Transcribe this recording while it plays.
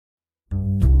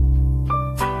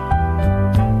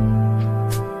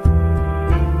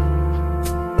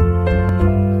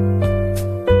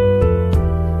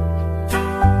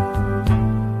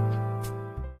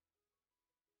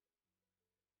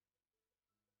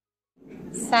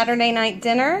Saturday night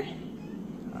dinner.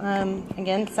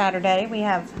 Again, Saturday. We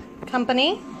have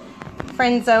company,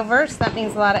 friends over, so that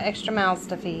means a lot of extra mouths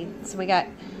to feed. So we got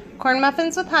corn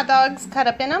muffins with hot dogs cut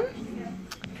up in them,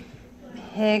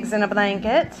 pigs in a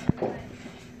blanket,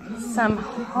 some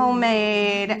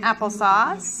homemade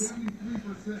applesauce,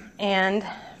 and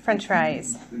French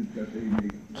fries.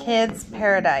 Kids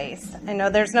paradise. I know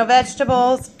there's no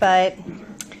vegetables, but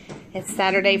it's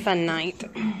Saturday fun night.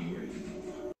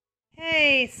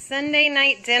 Hey, Sunday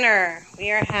night dinner.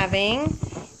 We are having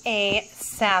a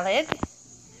salad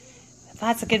with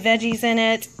lots of good veggies in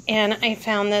it, and I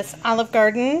found this Olive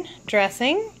Garden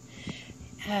dressing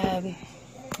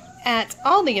at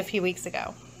Aldi a few weeks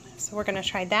ago. So we're going to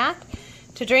try that.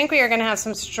 To drink, we are going to have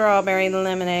some strawberry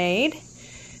lemonade.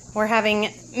 We're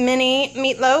having mini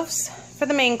meatloaves for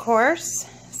the main course.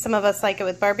 Some of us like it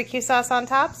with barbecue sauce on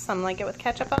top. Some like it with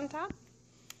ketchup on top.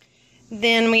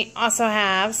 Then we also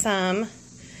have some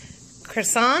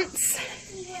croissants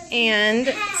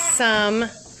and some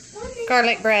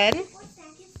garlic bread.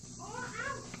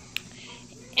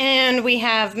 And we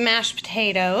have mashed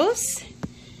potatoes,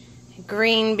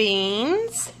 green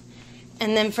beans,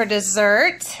 and then for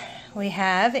dessert, we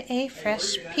have a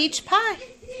fresh peach pie.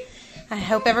 I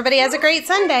hope everybody has a great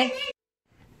Sunday.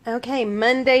 Okay,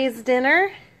 Monday's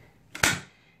dinner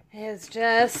is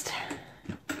just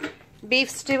beef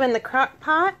stew in the crock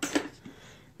pot.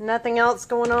 Nothing else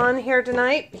going on here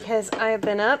tonight because I have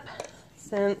been up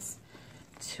since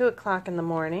 2 o'clock in the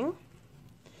morning.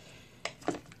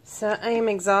 So I am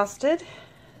exhausted.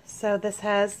 So this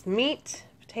has meat,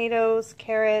 potatoes,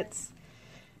 carrots.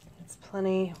 It's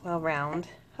plenty well round.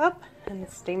 Up and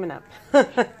it's steaming up.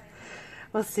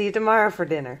 We'll see you tomorrow for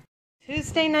dinner.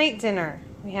 Tuesday night dinner.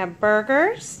 We have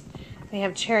burgers. We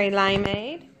have cherry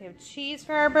limeade. We have cheese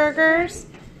for our burgers.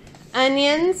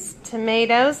 Onions,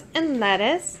 tomatoes, and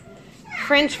lettuce.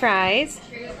 French fries.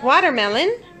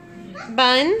 Watermelon.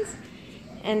 Buns.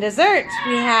 And dessert.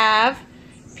 We have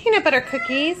peanut butter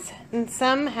cookies. And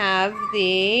some have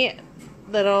the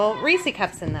little Reese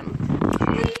cups in them.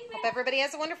 Hope everybody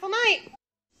has a wonderful night.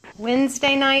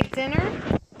 Wednesday night dinner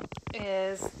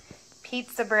is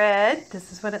pizza bread.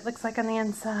 This is what it looks like on the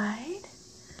inside.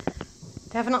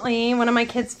 Definitely one of my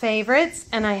kids' favorites,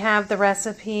 and I have the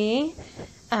recipe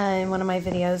in one of my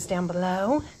videos down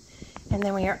below. And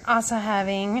then we are also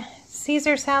having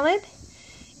Caesar salad,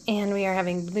 and we are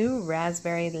having blue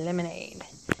raspberry lemonade.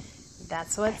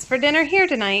 That's what's for dinner here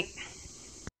tonight.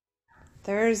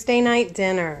 Thursday night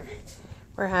dinner.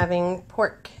 We're having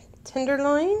pork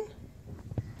tenderloin,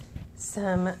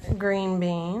 some green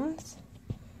beans,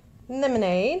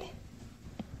 lemonade,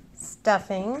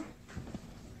 stuffing,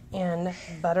 and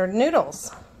buttered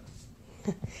noodles.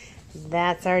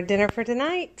 That's our dinner for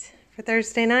tonight, for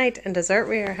Thursday night. And dessert,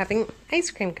 we are having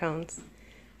ice cream cones.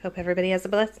 Hope everybody has a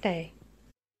blessed day.